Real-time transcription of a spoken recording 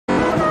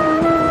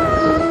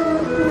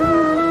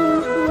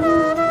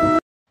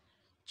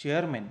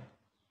Chairman,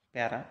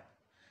 Para,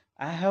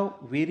 I have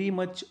very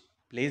much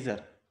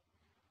pleasure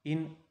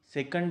in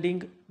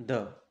seconding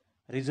the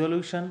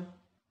resolution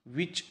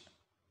which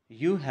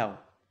you have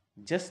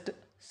just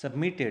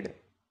submitted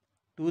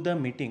to the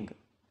meeting.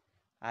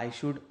 I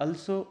should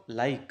also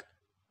like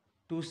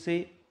to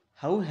say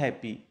how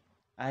happy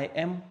I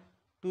am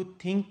to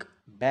think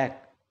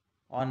back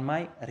on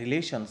my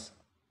relations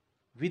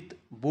with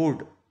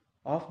board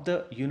of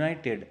the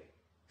United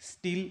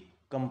Steel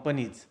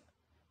Companies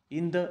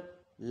in the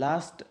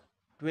last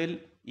 12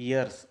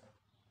 years.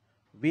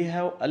 We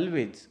have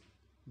always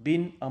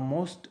been a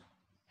most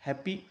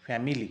happy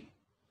family.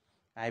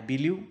 I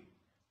believe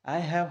I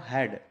have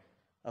had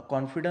a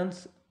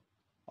confidence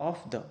of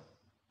the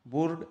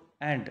board,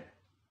 and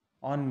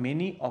on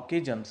many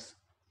occasions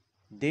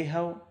they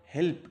have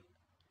helped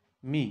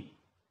me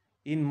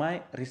in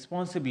my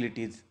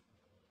responsibilities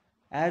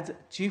as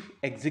chief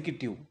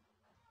executive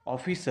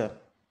officer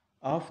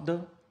of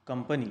the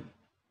company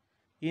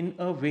in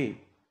a way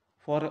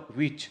for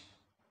which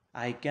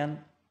I can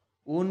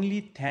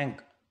only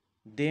thank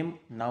them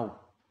now.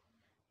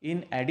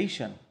 In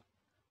addition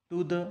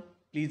to the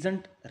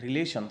pleasant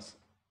relations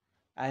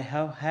I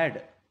have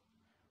had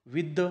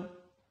with the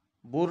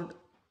board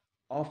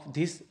of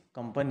this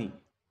company,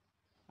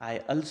 I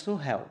also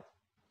have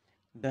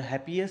the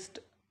happiest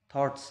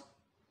thoughts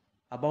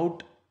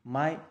about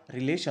my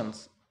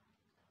relations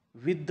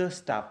with the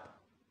staff.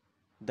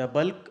 The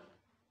bulk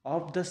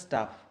of the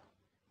staff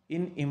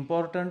in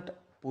important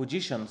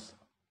positions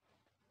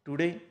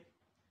today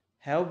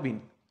have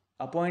been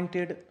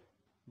appointed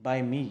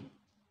by me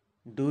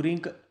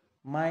during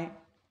my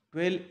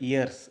 12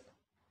 years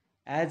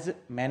as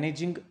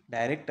managing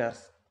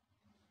directors,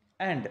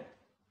 and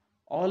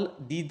all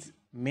these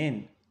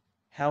men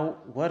have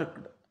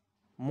worked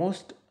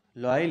most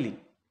loyally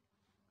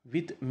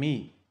with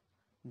me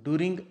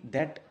during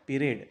that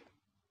period.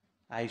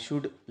 I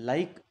should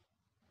like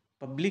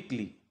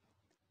publicly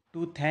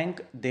to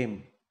thank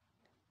them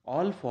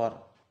all for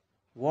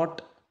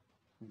what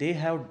they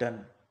have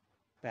done.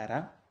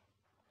 Para.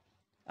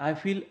 I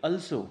feel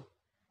also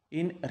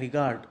in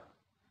regard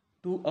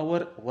to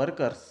our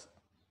workers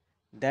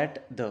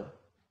that the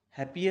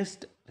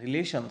happiest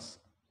relations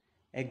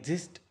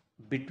exist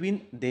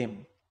between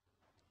them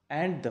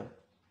and the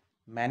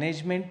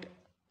management.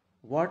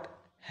 What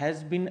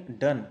has been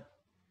done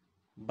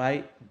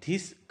by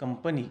this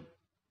company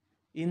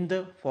in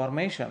the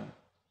formation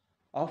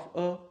of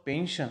a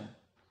pension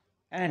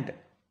and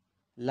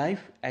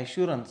life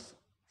assurance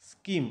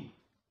scheme,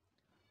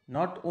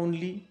 not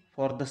only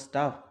for the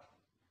staff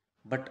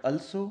but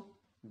also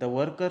the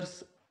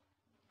workers,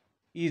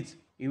 is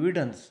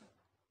evidence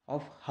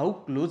of how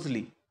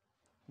closely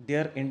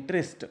their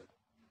interest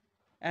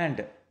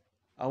and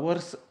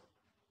ours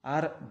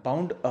are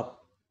bound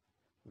up.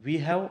 We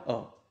have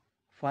a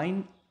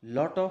fine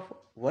lot of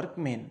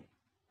workmen,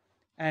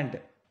 and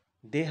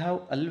they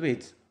have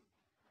always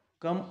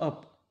come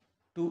up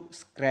to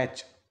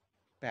scratch.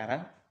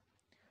 Para.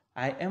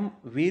 I am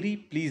very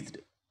pleased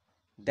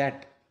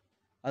that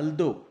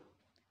although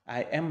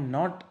I am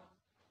not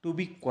to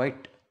be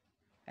quite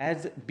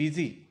as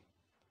busy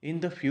in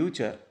the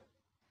future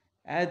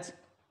as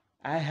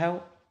I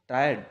have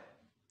tried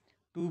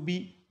to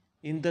be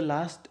in the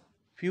last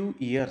few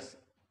years,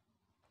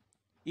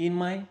 in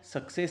my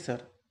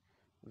successor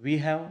we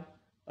have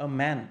a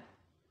man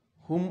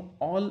whom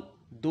all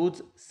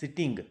those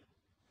sitting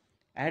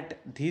at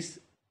this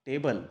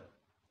table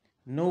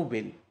know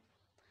well.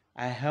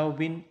 I have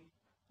been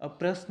a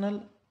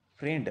personal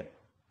friend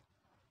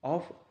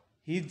of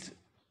his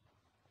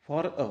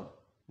for a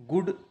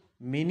good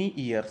many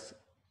years,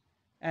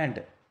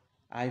 and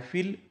I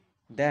feel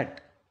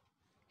that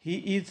he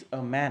is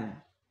a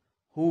man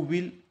who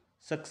will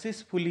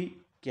successfully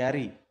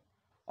carry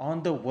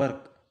on the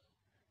work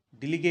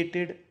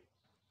delegated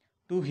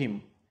to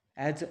him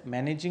as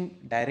managing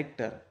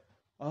director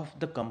of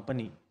the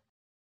company.